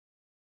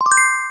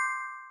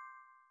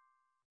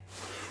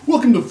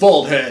Welcome to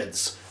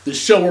Vaultheads, the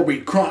show where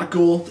we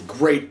chronicle the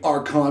great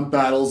Archon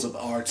battles of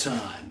our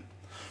time.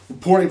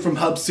 Reporting from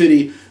Hub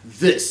City,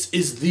 this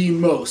is the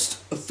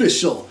most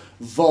official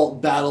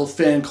Vault Battle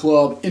fan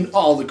club in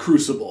all the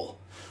Crucible.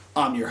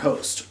 I'm your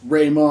host,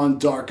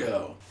 Raymond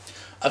Darko.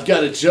 I've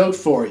got a joke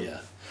for you.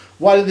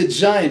 Why did the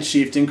Giant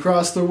Chieftain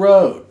cross the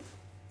road?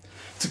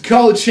 To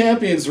call a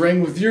champions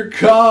ring with your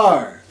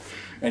car!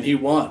 And he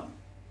won.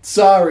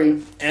 Sorry,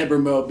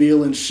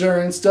 Ambermobile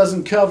Insurance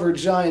doesn't cover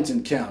giant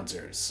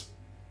encounters.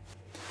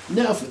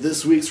 Now for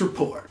this week's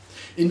report.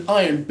 In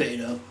Iron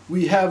Beta,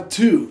 we have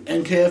two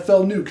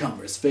NKFL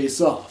newcomers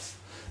face off.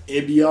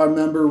 ABR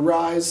member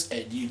Rise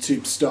and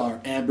YouTube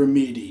star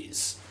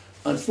Ambermedes.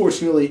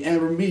 Unfortunately,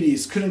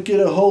 Ambermedes couldn't get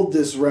a hold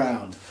this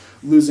round,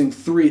 losing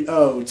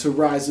 3-0 to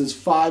Rise's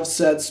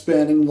 5-set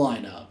spanning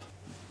lineup.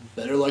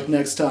 Better luck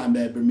next time,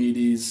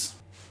 Ambermedes.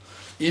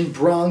 In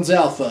Bronze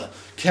Alpha,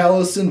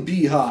 Callus and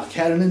B-Hawk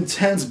had an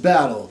intense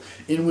battle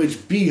in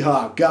which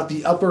B-Hawk got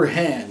the upper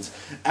hand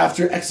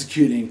after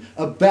executing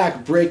a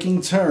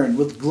back-breaking turn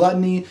with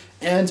Gluttony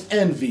and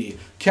Envy,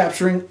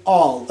 capturing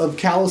all of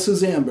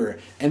Callus's amber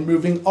and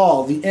moving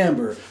all the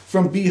amber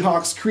from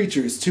B-Hawk's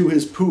creatures to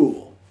his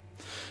pool.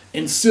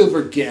 In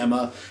Silver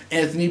Gamma,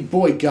 Anthony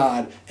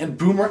Boygod and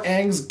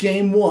Boomerang's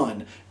Game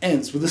 1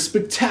 ends with a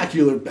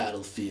spectacular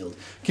battlefield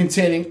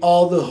containing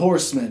all the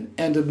horsemen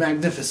and a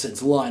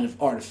magnificent line of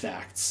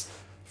artifacts.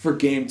 For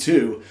Game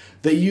 2,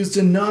 they used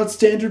a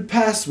non-standard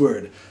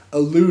password,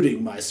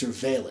 eluding my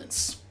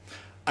surveillance.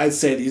 I'd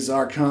say these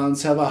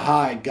Archons have a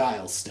high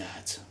guile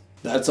stat.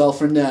 That's all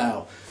for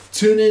now.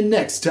 Tune in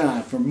next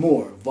time for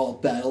more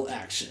Vault Battle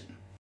action.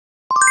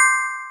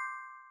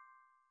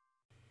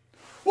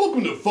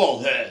 Welcome to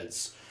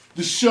Vaultheads,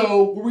 the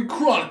show where we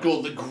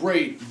chronicle the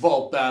great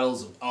Vault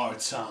battles of our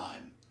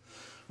time.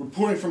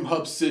 Reporting from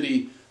Hub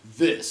City,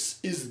 this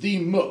is the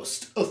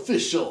most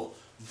official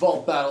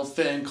Vault Battle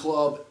fan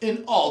club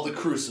in all the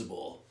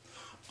Crucible.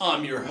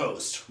 I'm your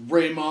host,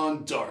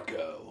 Raymond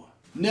Darko.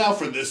 Now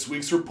for this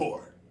week's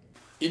report.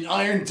 In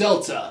Iron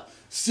Delta,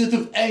 Sith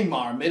of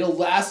Angmar made a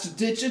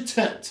last-ditch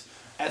attempt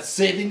at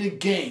saving the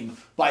game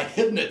by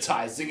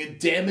hypnotizing a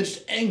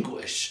damaged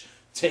Anguish,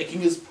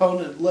 taking his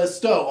opponent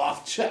Lesto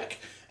off check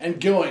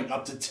and going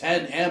up to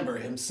 10 amber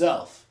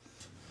himself.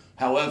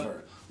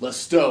 However,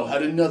 Lesto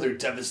had another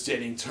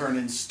devastating turn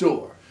in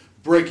store,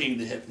 breaking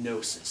the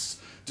hypnosis,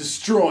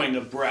 destroying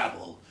a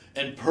Brabble,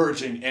 and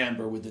purging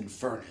amber with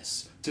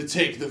Infernus to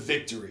take the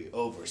victory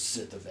over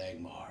Sith of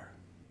Angmar.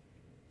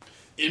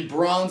 In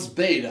Bronze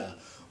Beta,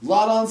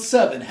 Lodon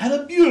 7 had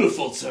a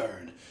beautiful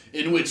turn,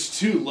 in which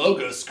two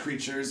Logos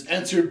creatures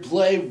entered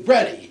play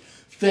ready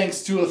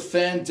thanks to a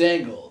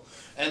Fandangle,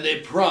 and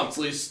they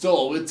promptly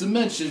stole with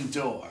Dimension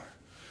Door.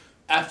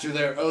 After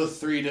their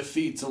 0-3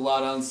 defeat to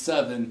Lodon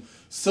 7,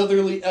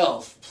 Southerly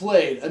Elf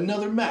played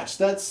another match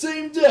that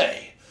same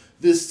day,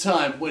 this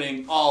time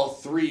winning all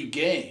 3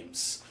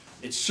 games.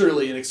 It's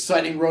surely an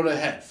exciting road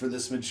ahead for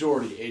this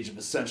majority Age of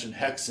Ascension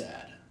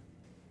Hexad.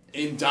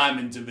 In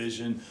Diamond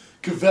Division,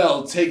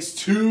 Cavell takes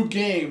 2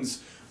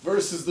 games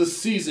versus the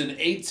Season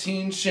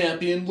 18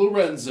 champion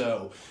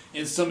Lorenzo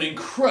in some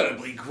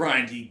incredibly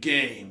grindy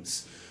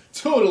games,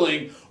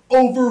 totaling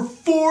over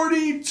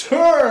 40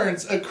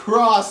 turns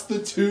across the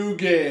 2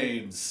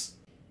 games.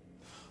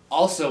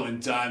 Also in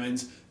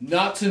Diamond,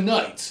 Not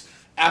Tonight,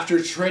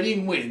 after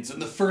trading wins in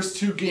the first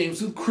 2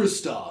 games with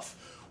Kristoff,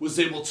 was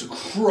able to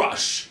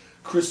crush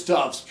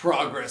Kristoff's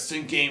progress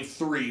in Game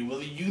 3 with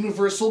a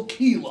universal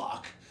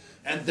keylock,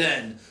 and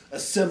then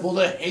assembled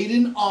a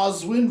Hayden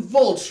Oswin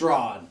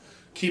Voltron,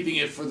 keeping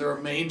it for the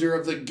remainder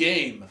of the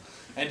game,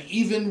 and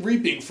even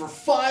reaping for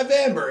 5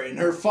 amber in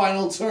her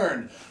final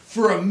turn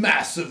for a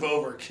massive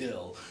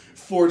overkill,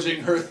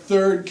 forging her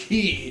 3rd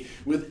key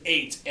with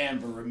 8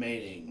 amber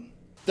remaining.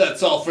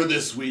 That's all for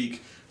this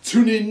week.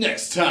 Tune in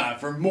next time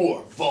for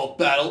more Vault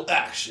Battle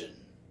action.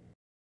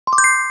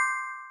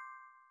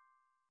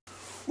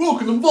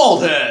 Welcome to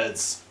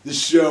Vaultheads, the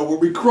show where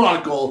we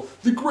chronicle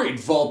the great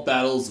Vault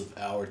battles of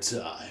our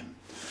time.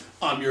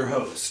 I'm your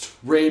host,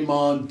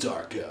 Raymond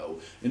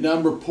Darko, and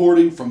I'm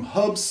reporting from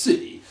Hub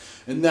City,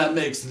 and that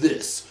makes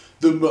this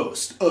the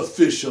most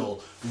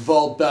official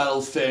Vault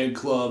Battle fan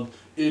club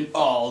in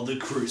all the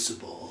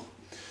Crucible.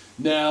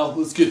 Now,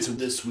 let's get to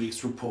this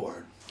week's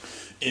report.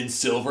 In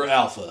Silver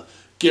Alpha,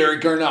 Gary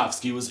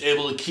Garnofsky was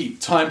able to keep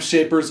Time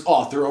Shaper's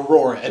author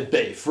Aurora at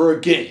bay for a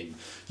game,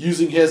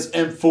 using his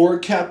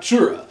M4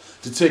 Captura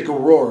to take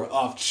Aurora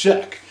off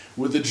check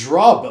with a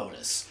draw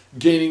bonus,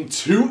 gaining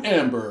 2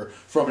 amber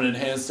from an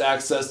enhanced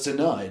access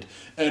denied,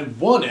 and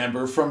 1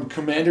 amber from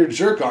Commander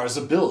Jerkar's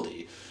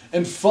ability,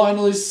 and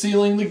finally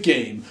sealing the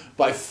game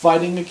by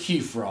fighting a Key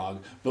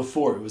Frog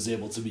before it was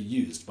able to be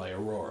used by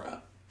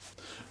Aurora.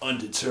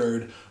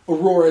 Undeterred,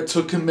 Aurora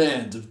took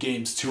command of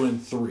Games 2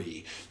 and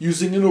 3,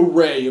 using an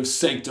array of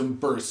Sanctum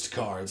Burst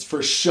cards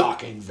for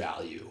shocking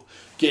value,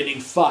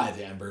 gaining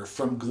 5 amber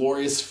from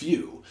Glorious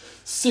Few,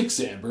 6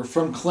 amber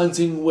from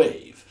Cleansing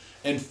Wave,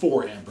 and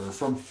 4 amber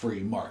from Free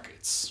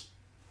Markets.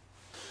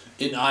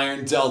 In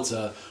Iron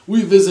Delta,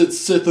 we visit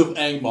Sith of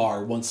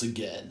Angmar once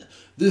again,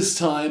 this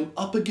time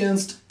up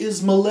against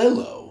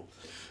Ismalelo.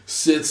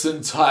 Sith's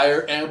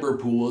entire amber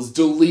pool is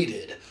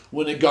deleted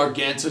when a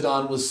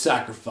Gargantodon was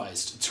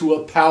sacrificed to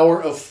a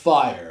power of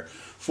fire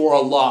for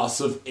a loss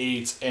of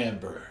 8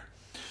 amber.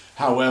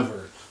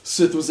 However,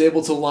 Sith was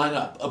able to line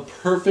up a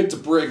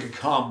perfect Brig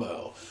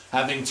combo,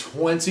 having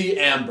 20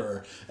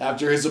 amber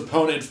after his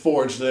opponent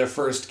forged their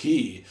first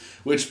key,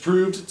 which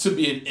proved to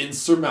be an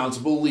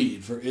insurmountable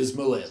lead for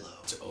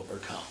Ismalelo to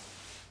overcome.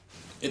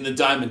 In the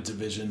Diamond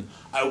Division,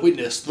 I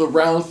witnessed the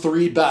round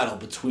 3 battle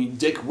between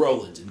Dick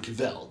Rowland and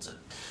Kveld.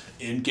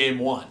 In Game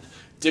 1,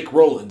 Dick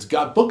Rowland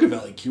got Book of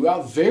LEQ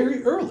out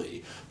very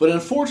early, but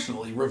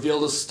unfortunately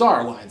revealed a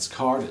Starlines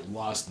card and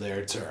lost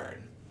their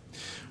turn.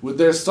 With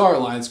their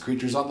Starlines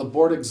creatures on the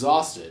board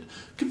exhausted,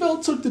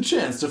 Kveld took the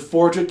chance to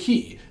forge a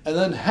key and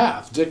then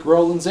half Dick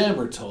Rowland's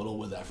amber total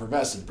with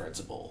Effervescent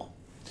Principle.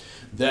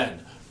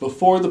 Then,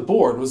 before the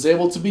board was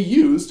able to be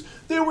used,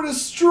 they were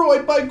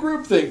destroyed by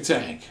Groupthink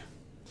Tank.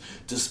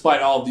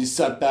 Despite all of these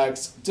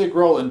setbacks, Dick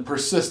Rowland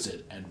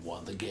persisted and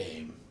won the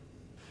game.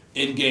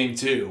 In Game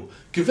 2,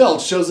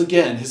 Kveld shows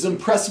again his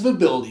impressive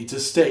ability to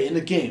stay in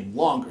a game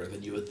longer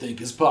than you would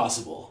think is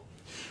possible.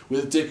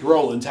 With Dick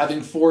Rowland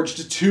having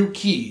forged 2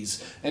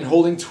 keys and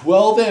holding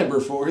 12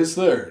 amber for his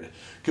third,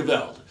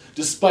 Kveld,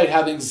 despite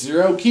having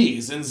 0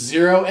 keys and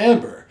 0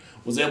 amber,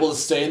 was able to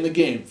stay in the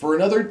game for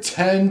another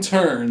 10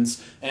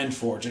 turns and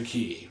forge a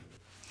key.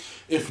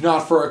 If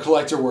not for a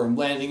Collector Worm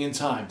landing in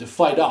time to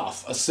fight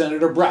off a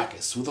Senator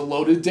Brachus with a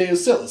loaded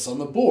Deocelis on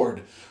the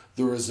board,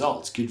 the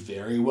results could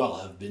very well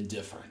have been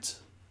different.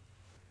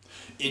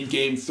 In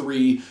Game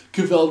 3,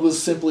 Kveld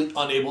was simply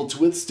unable to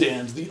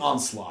withstand the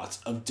onslaught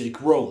of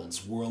Dick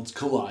Rowland's Worlds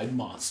Collide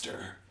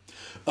monster.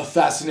 A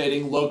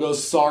fascinating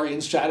Logos Saurian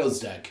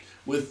Shadows deck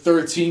with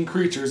 13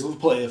 creatures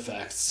with play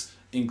effects,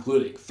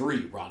 including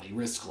 3 Ronnie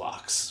wrist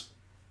locks.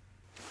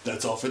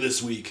 That's all for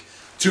this week.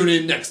 Tune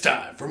in next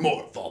time for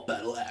more Vault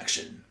Battle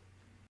action.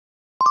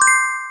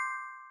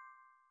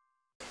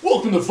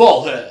 Welcome to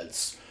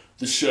Vaultheads,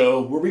 the show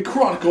where we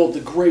chronicle the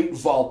great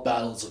vault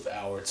battles of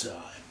our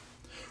time.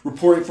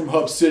 Reporting from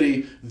Hub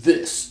City,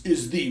 this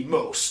is the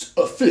most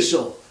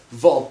official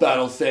Vault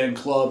Battle fan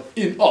club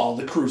in all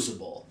the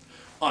Crucible.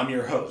 I'm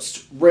your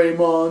host,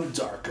 Raymond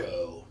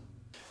Darko.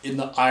 In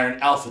the Iron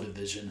Alpha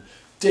Division,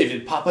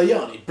 David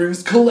Papayani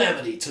brings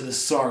calamity to the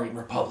Saurian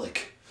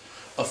Republic.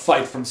 A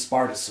fight from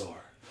Spartosaur.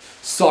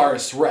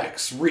 Saurus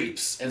Rex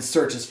reaps and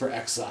searches for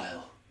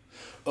exile.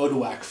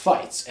 Odoak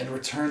fights and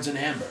returns an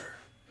amber.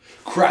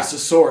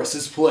 Crassosaurus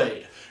is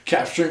played,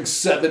 capturing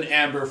 7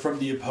 amber from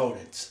the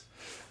opponent.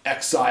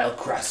 Exile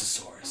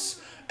Crassosaurus,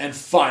 and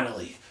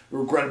finally,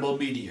 Regrettable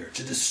Meteor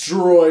to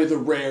destroy the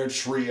rare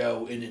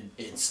trio in an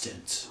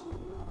instant.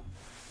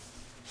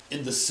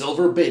 In the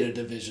Silver Beta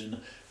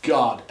Division,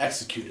 God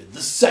executed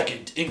the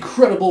second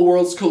Incredible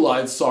Worlds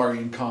Collide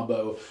Saurian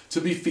combo to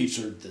be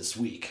featured this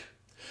week.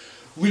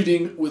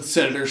 Leading with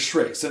Senator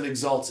Shrix and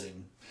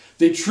Exalting,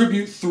 they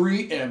tribute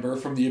 3 amber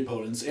from the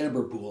opponent's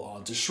amber pool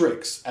onto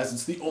Shrix, as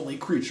it's the only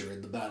creature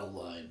in the battle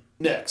line.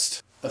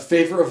 Next, a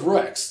favor of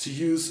Rex to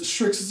use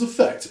Shrix's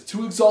effect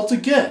to exalt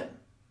again.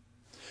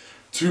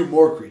 2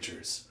 more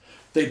creatures.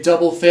 They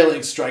double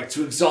Failing Strike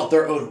to exalt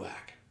their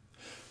Odoak.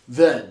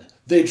 Then,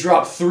 they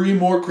drop 3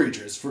 more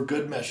creatures for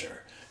good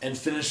measure, and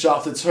finish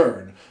off the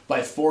turn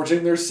by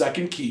forging their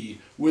second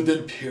key with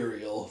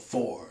Imperial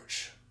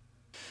Forge.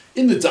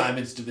 In the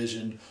Diamonds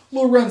Division,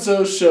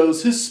 Lorenzo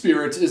shows his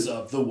spirit is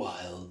of the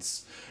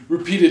wilds,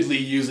 repeatedly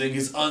using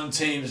his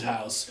Untamed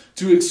house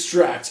to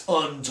extract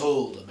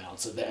untold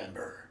amounts of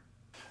amber.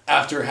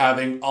 After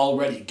having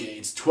already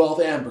gained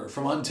 12 amber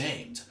from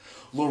Untamed,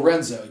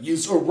 Lorenzo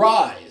used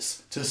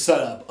Arise to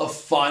set up a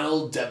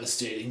final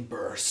devastating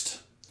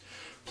burst.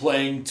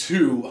 Playing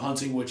 2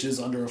 Hunting Witches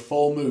under a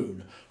full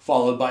moon,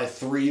 followed by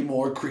 3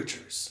 more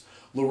creatures,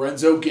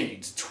 Lorenzo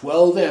gained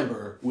 12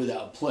 amber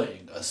without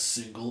playing a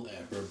single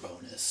amber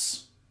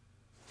bonus.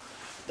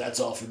 That's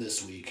all for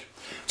this week.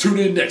 Tune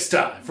in next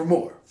time for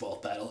more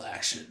Vault Battle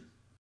action.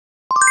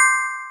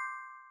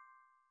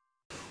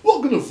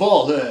 Welcome to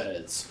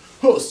Vaultheads,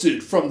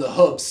 hosted from the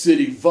Hub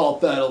City Vault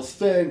Battle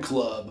fan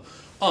club.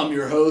 I'm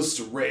your host,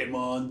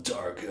 Raymond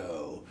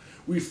Darko.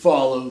 We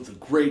follow the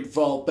great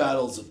vault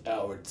battles of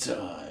our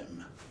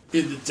time.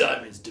 In the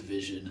Diamonds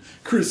Division,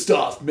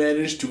 Christoph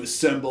managed to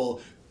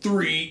assemble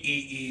 3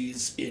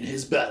 EEs in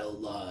his battle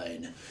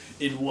line.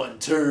 In one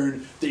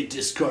turn, they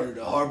discarded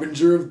a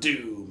Harbinger of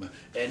Doom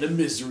and a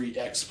Misery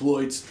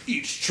exploit,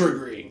 each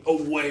triggering a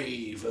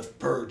wave of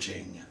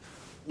purging.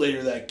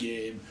 Later that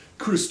game,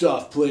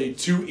 Christoph played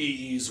 2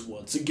 EEs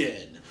once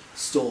again,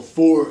 stole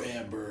 4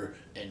 amber,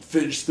 and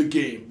finished the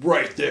game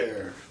right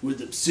there with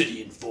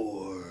Obsidian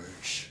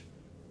Forge.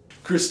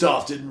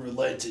 Christoph didn't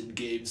relent in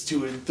games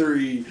 2 and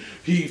 3.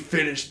 He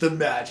finished the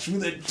match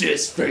with a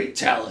Disc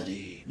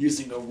Fatality,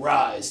 using a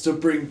Rise to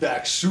bring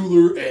back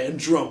Schuler and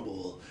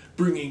Drumble,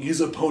 bringing his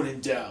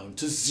opponent down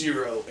to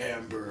 0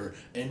 amber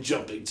and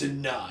jumping to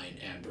 9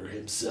 amber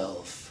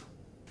himself.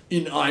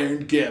 In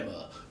Iron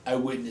Gamma, I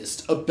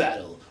witnessed a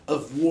battle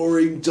of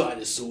warring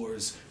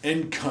dinosaurs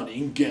and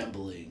cunning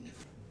gambling.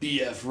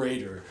 BF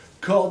Raider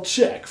called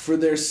check for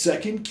their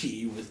second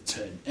key with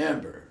 10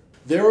 amber.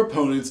 Their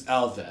opponents,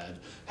 Alvad,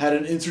 had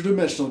an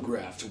interdimensional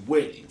graft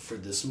waiting for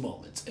this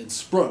moment and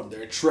sprung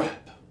their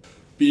trap.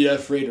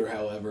 BF Raider,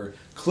 however,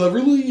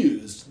 cleverly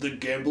used the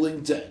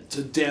gambling den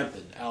to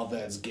dampen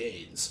Alvad's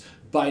gains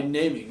by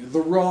naming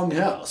the wrong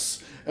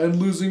house and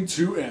losing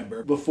 2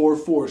 amber before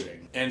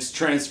forging and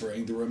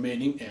transferring the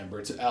remaining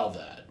amber to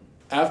Alvad.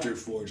 After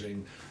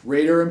forging,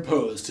 Raider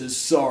imposed his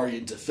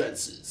Saurian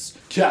defenses,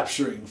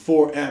 capturing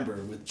 4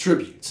 amber with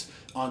tribute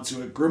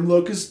onto a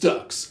Grimlocust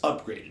Dux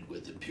upgraded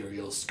with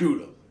Imperial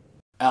Scutum.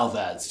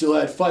 Alvad still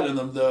had fight on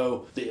them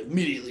though. They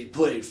immediately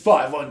played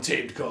 5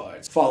 untamed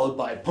cards, followed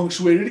by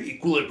Punctuated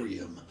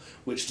Equilibrium,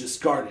 which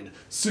discarded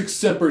 6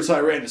 Semper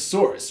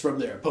Tyrannosaurus from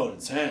their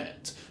opponent's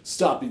hand,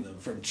 stopping them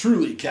from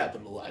truly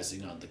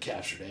capitalizing on the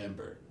captured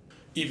amber.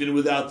 Even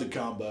without the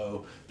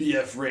combo,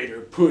 BF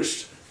Raider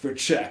pushed for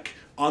check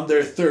on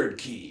their third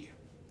key.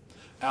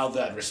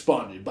 Alvad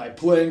responded by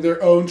playing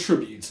their own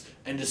tributes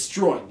and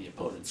destroying the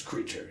opponent's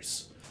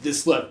creatures.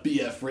 This left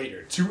BF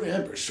Raider 2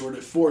 amber short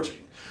of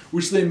forging,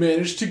 which they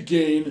managed to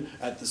gain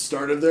at the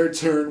start of their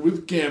turn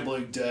with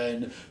Gambling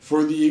Den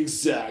for the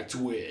exact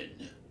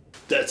win.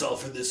 That's all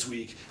for this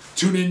week.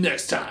 Tune in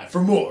next time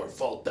for more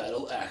Vault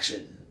Battle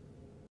action.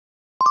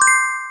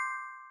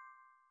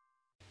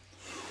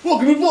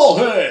 Welcome to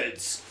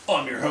Vaultheads!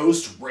 I'm your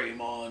host,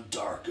 Raymond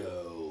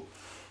Darko.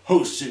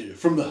 Hosted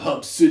from the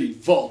Hub City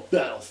Vault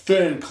Battle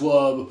Fan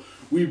Club,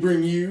 we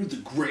bring you the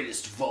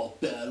greatest vault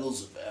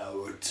battles of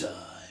our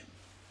time.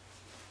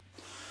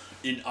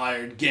 In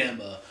Iron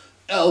Gamma,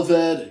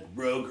 Alvad and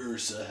Rogue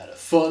Ursa had a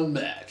fun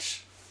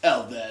match.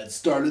 Alvad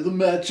started the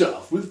match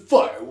off with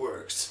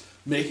fireworks,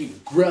 making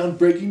a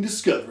groundbreaking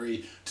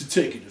discovery to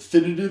take a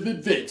definitive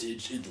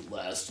advantage in the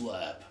last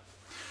lap.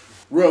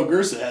 Rogue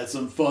Ursa had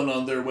some fun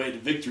on their way to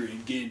victory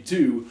in Game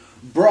 2,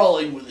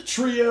 brawling with a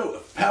trio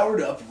of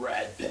powered-up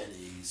Rad Pennies.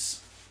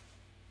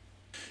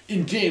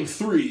 In Game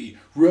 3,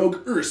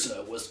 Rogue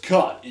Ursa was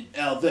caught in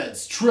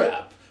Alvad's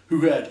trap,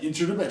 who had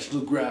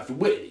interdimensional graft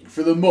waiting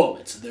for the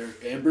moment their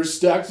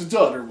amber-stacked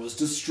daughter was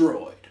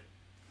destroyed.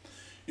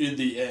 In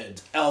the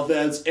end,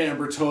 Alvad's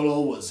amber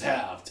total was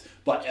halved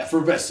by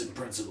Effervescent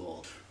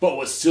Principle, but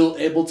was still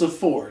able to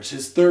forge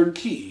his third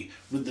key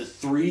with the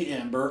 3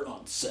 amber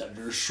on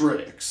Senator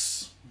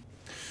Shrix.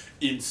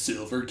 In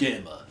Silver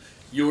Gamma,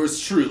 yours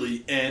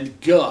truly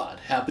and God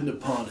happened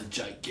upon a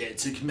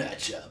gigantic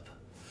matchup.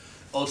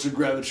 Ultra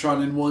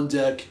Gravitron in one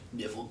deck,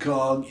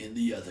 Niflkong in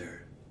the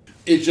other.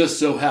 It just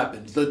so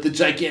happened that the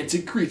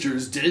gigantic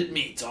creatures didn't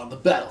meet on the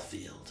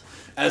battlefield,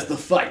 as the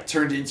fight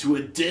turned into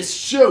a disc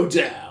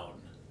showdown.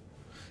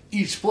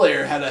 Each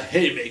player had a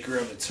haymaker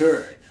of a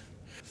turn.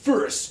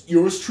 First,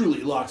 yours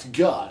truly locked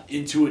God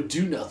into a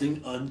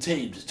do-nothing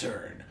untamed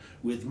turn,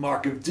 with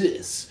Mark of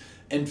Dis,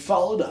 and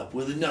followed up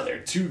with another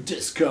 2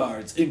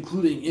 discards,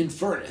 including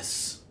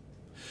Infernus.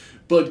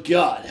 But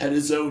God had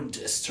his own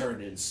Dis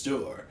turn in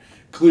store,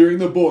 clearing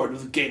the board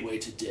with Gateway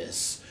to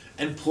Dis,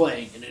 and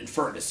playing an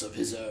Infernus of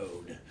his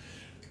own.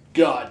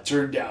 God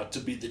turned out to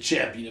be the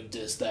champion of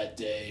Dis that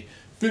day,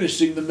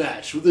 finishing the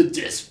match with a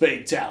Dis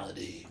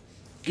fatality,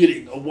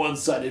 getting a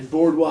one-sided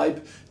board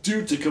wipe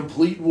due to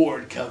complete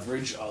ward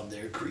coverage on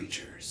their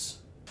creatures.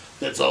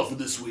 That's all for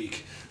this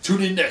week.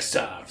 Tune in next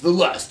time for the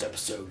last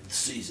episode of the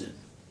season.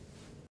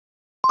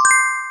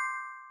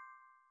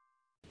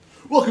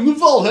 Welcome to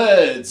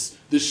Vaultheads,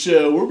 the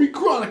show where we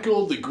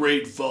chronicle the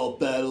great vault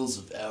battles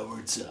of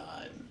our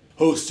time.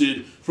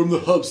 Hosted from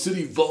the Hub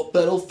City Vault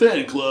Battle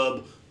Fan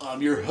Club,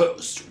 I'm your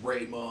host,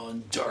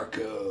 Raymond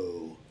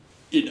Darko.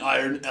 In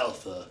Iron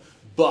Alpha,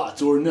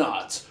 Bot or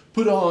Not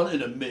put on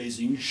an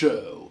amazing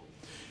show.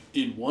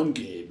 In one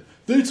game,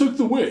 they took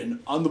the win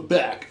on the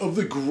back of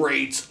the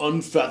great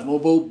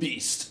unfathomable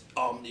beast,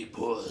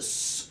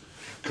 Omnipus,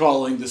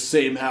 calling the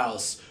same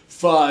house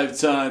 5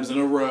 times in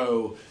a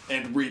row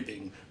and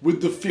reaping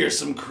with the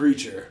fearsome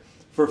creature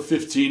for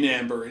 15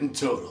 amber in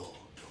total.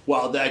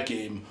 While that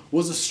game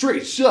was a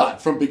straight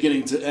shot from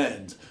beginning to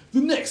end, the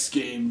next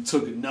game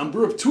took a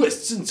number of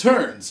twists and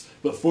turns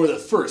before the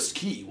first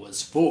key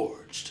was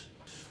forged.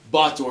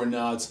 Bot or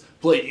Not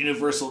played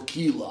Universal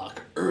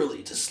Keylock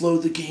early to slow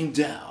the game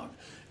down,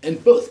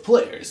 and both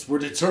players were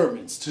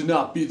determined to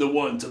not be the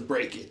one to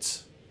break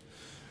it.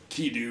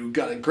 Kidu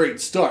got a great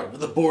start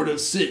with a Board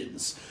of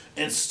Sins,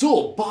 and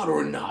stole Bot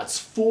or Not's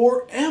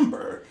 4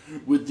 amber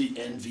with the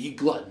Envy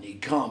Gluttony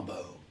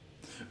combo,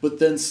 but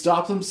then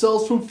stopped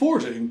themselves from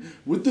forging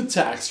with the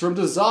Tax from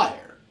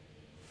Desire.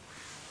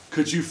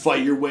 Could you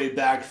fight your way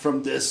back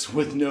from this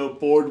with no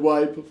board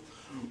wipe?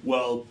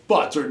 Well,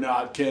 Bot or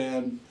Not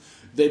can.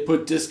 They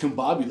put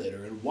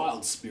Discombobulator and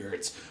Wild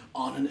Spirits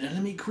on an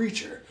enemy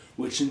creature,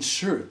 which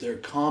ensured their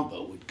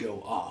combo would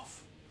go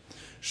off.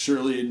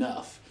 Surely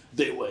enough,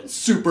 they went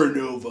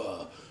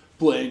Supernova,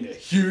 playing a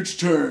huge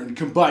turn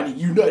combining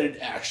United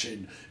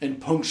Action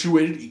and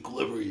Punctuated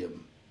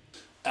Equilibrium.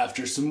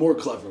 After some more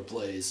clever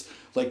plays,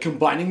 like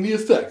combining the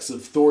effects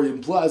of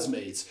Thorium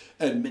Plasmates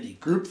and Mini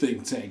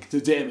Groupthink Tank to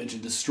damage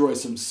and destroy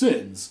some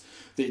sins,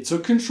 they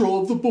took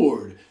control of the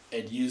board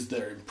and used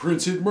their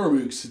imprinted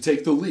Murmooks to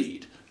take the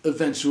lead,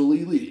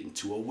 eventually leading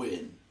to a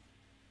win.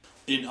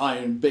 In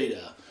Iron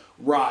Beta,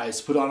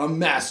 Rise put on a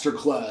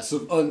masterclass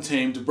of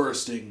untamed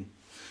bursting.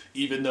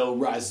 Even though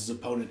Rise's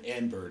opponent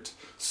Ambert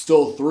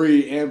stole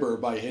 3 Amber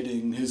by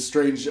hitting his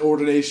strange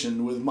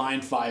ordination with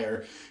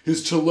Mindfire,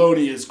 his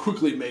Chelonias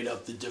quickly made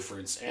up the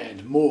difference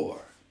and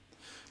more.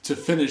 To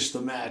finish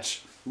the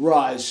match,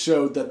 Rise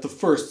showed that the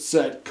first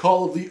set,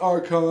 Call of the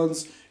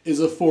Archons, is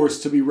a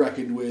force to be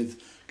reckoned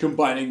with,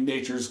 combining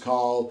Nature's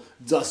Call,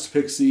 Dust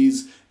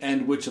Pixies,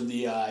 and Witch of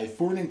the Eye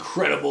for an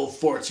incredible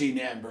 14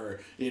 Amber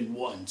in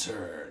one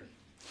turn.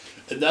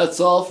 And that's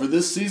all for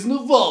this season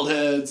of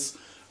Vaultheads.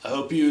 I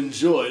hope you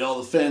enjoyed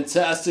all the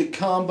fantastic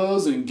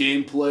combos and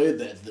gameplay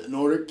that the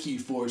Nordic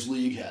KeyForge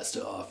League has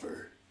to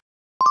offer.